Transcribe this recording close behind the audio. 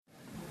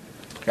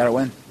Got to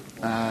win.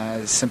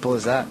 As simple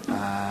as that.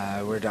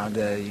 We're down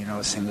to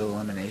a single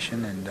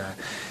elimination,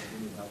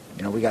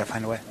 and we got to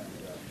find a way.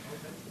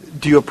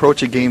 Do you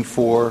approach a Game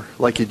 4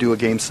 like you do a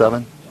Game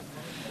 7?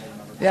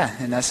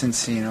 Yeah, in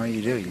essence,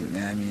 you do.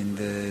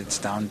 It's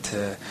down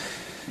to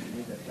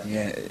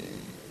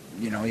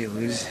you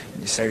lose,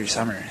 you start your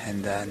summer,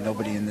 and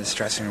nobody in this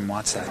dressing room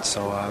wants that.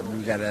 So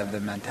we got to have the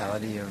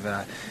mentality of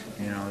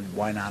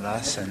why not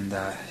us, and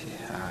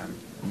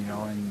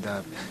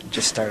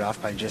just start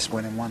off by just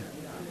winning one.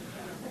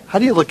 How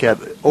do you look at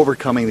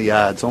overcoming the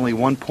odds? Only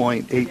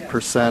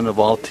 1.8% of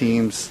all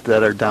teams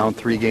that are down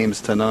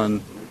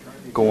 3-0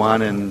 go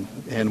on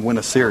and win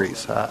a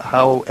series.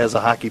 How, as a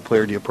hockey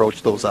player, do you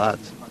approach those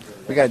odds?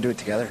 We got to do it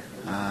together.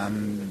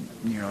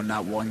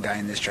 Not one guy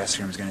in this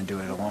dressing room is going to do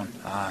it alone.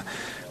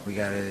 We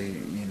got to,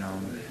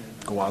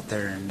 go out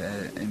there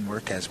and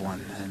work as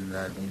one, and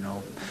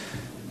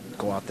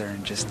go out there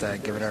and just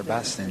give it our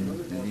best.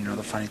 And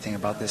the funny thing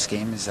about this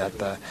game is that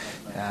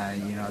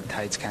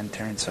tides can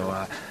turn.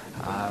 So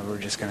we're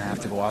just going to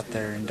have to go out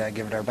there and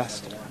give it our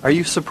best. Are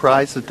you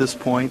surprised at this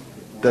point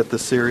that the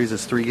series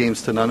is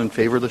 3-0 in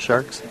favor of the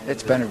Sharks?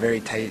 It's been a very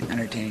tight,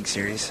 entertaining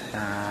series.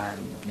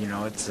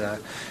 It's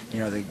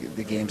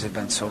the games have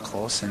been so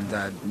close, and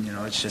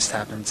it just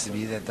happens to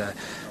be that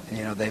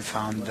they've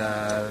found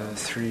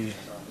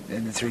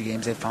in the 3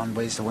 games they've found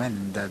ways to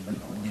win.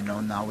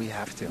 And now we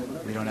have to.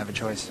 We don't have a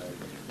choice.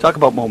 Talk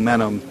about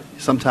momentum.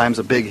 Sometimes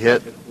a big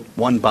hit,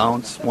 one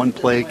bounce, one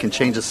play can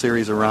change a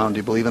series around. Do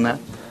you believe in that?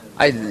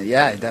 I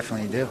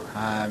definitely do.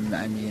 I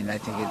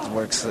think it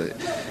works.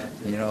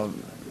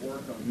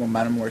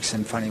 Momentum works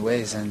in funny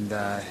ways, and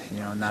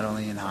not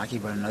only in hockey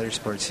but in other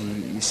sports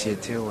you see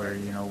it too, where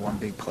one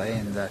big play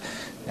and the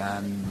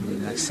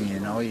next thing you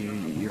know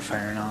you're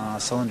firing on all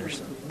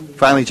cylinders.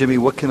 Finally, Jimmy,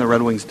 what can the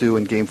Red Wings do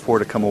in Game 4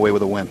 to come away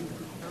with a win?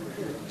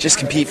 Just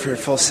compete for a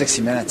full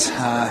 60 minutes.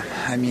 I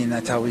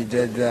thought we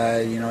did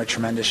a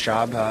tremendous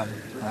job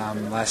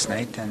last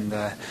night, and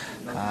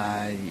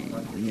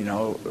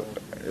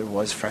it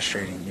was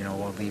frustrating,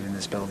 while leaving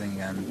this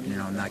building and,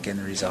 not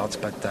getting the results.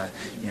 But,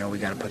 we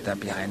got to put that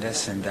behind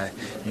us and,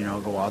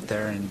 go out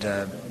there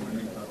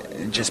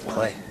and just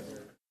play.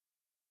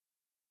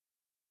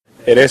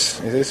 It is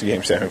a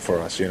Game 7 for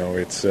us.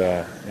 It's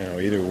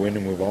either win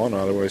and move on,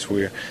 otherwise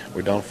we're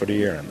done for the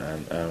year,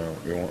 and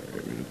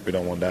we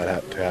don't want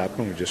that to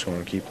happen. We just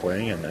want to keep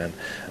playing,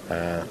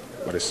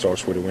 but it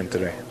starts with a win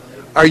today.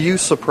 Are you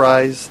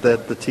surprised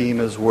that the team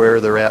is where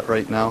they're at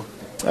right now?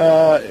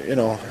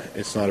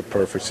 It's not a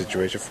perfect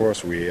situation for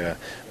us. We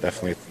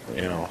definitely,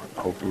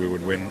 hope we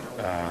would win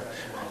at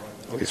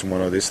least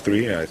one of these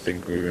 3. I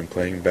think we've been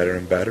playing better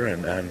and better,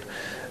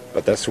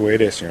 but that's the way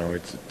it is.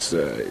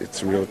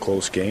 It's real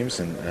close games,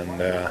 and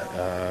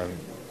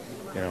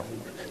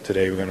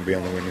today we're going to be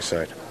on the winning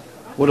side.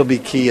 What'll be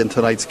key in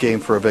tonight's game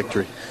for a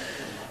victory?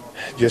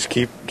 Just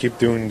keep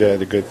doing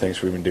the good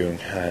things we've been doing,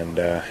 and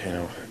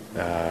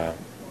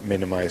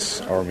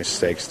minimize our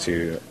mistakes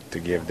to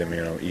give them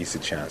easy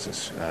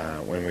chances.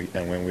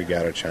 When we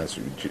got a chance,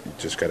 we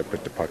just got to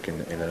put the puck in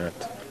the net.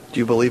 Do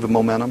you believe in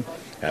momentum?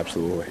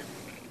 Absolutely.